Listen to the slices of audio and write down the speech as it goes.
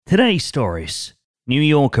Today's stories. New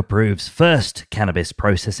York approves first cannabis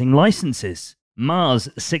processing licenses. Mars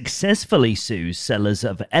successfully sues sellers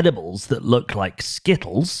of edibles that look like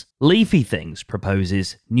Skittles. Leafy Things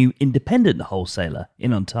proposes new independent wholesaler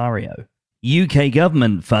in Ontario. UK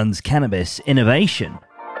government funds cannabis innovation.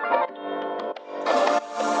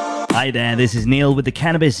 Hi there, this is Neil with the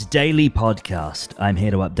Cannabis Daily Podcast. I'm here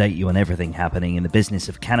to update you on everything happening in the business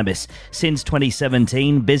of cannabis. Since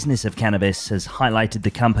 2017, Business of Cannabis has highlighted the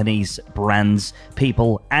companies, brands,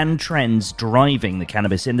 people, and trends driving the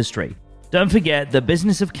cannabis industry. Don't forget, the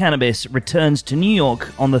Business of Cannabis returns to New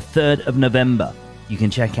York on the 3rd of November. You can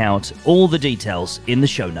check out all the details in the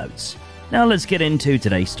show notes. Now let's get into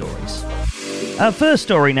today's stories. Our first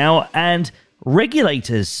story now, and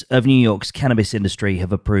regulators of New York's cannabis industry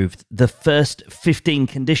have approved the first 15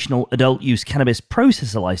 conditional adult-use cannabis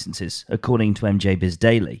processor licenses, according to MJBiz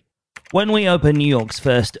Daily. When we open New York's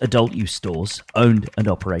first adult-use stores, owned and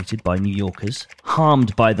operated by New Yorkers,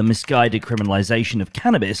 harmed by the misguided criminalization of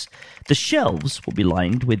cannabis, the shelves will be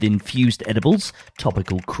lined with infused edibles,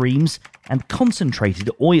 topical creams, and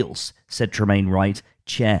concentrated oils, said Tremaine Wright,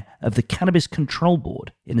 chair of the Cannabis Control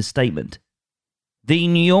Board, in a statement. The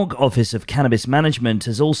New York Office of Cannabis Management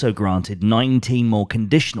has also granted 19 more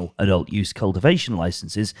conditional adult-use cultivation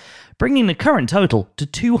licenses, bringing the current total to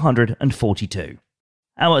 242.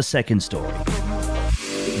 Our second story.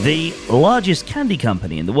 The largest candy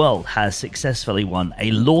company in the world has successfully won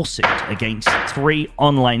a lawsuit against 3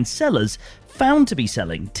 online sellers found to be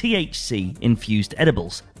selling THC-infused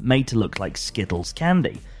edibles made to look like Skittles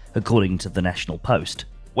candy, according to the National Post.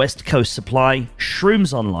 West Coast Supply,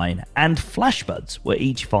 Shrooms Online, and Flashbuds were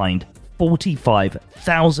each fined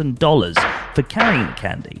 $45,000 for carrying the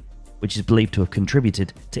candy, which is believed to have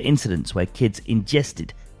contributed to incidents where kids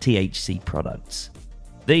ingested THC products.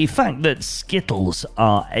 The fact that Skittles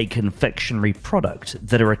are a confectionery product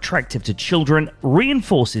that are attractive to children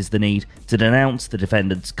reinforces the need to denounce the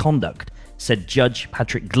defendant's conduct, said Judge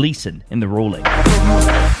Patrick Gleason in the ruling.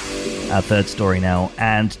 Our third story now,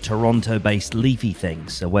 and Toronto-based Leafy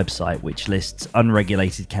Things, a website which lists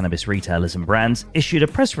unregulated cannabis retailers and brands, issued a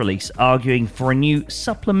press release arguing for a new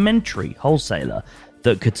supplementary wholesaler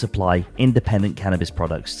that could supply independent cannabis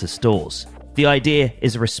products to stores. The idea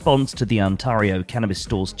is a response to the Ontario Cannabis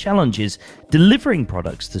Stores challenges delivering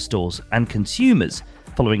products to stores and consumers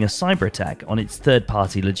following a cyber attack on its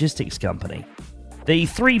third-party logistics company. The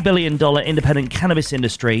 $3 billion independent cannabis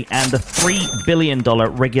industry and the $3 billion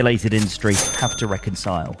regulated industry have to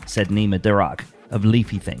reconcile, said Nima Darak of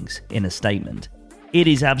Leafy Things in a statement. It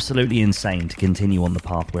is absolutely insane to continue on the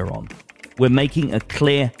path we're on. We're making a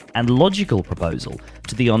clear and logical proposal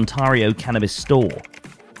to the Ontario Cannabis Store.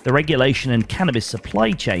 The regulation and cannabis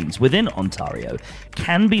supply chains within Ontario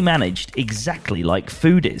can be managed exactly like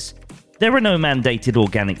food is. There are no mandated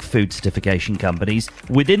organic food certification companies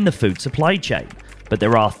within the food supply chain, but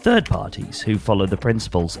there are third parties who follow the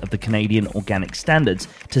principles of the Canadian Organic Standards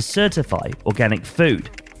to certify organic food.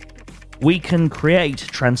 We can create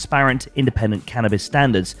transparent, independent cannabis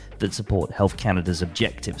standards that support Health Canada's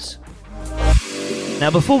objectives.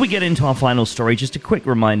 Now, before we get into our final story, just a quick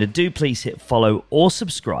reminder, do please hit follow or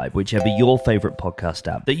subscribe, whichever your favourite podcast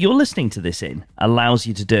app that you're listening to this in allows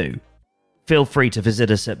you to do. Feel free to visit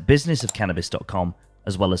us at businessofcannabis.com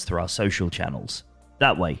as well as through our social channels.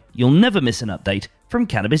 That way, you'll never miss an update from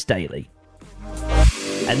Cannabis Daily.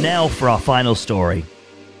 And now for our final story.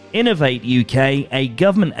 Innovate UK, a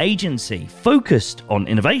government agency focused on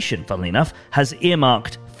innovation, funnily enough, has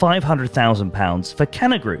earmarked £500,000 for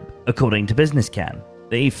Canna Group, according to Business Can.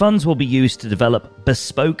 The funds will be used to develop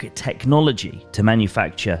bespoke technology to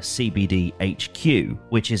manufacture CBD HQ,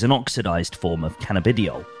 which is an oxidized form of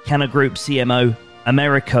cannabidiol. Canna Group CMO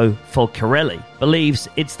Americo Folcarelli believes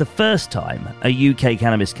it's the first time a UK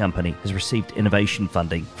cannabis company has received innovation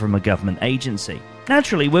funding from a government agency.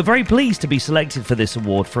 Naturally, we're very pleased to be selected for this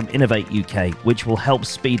award from Innovate UK, which will help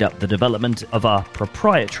speed up the development of our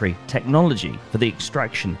proprietary technology for the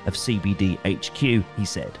extraction of CBD HQ, he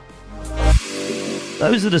said.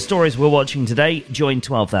 Those are the stories we're watching today. Join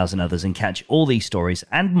 12,000 others and catch all these stories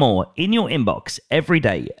and more in your inbox every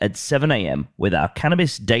day at 7 a.m. with our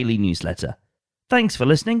Cannabis Daily newsletter. Thanks for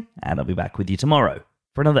listening, and I'll be back with you tomorrow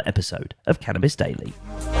for another episode of Cannabis Daily.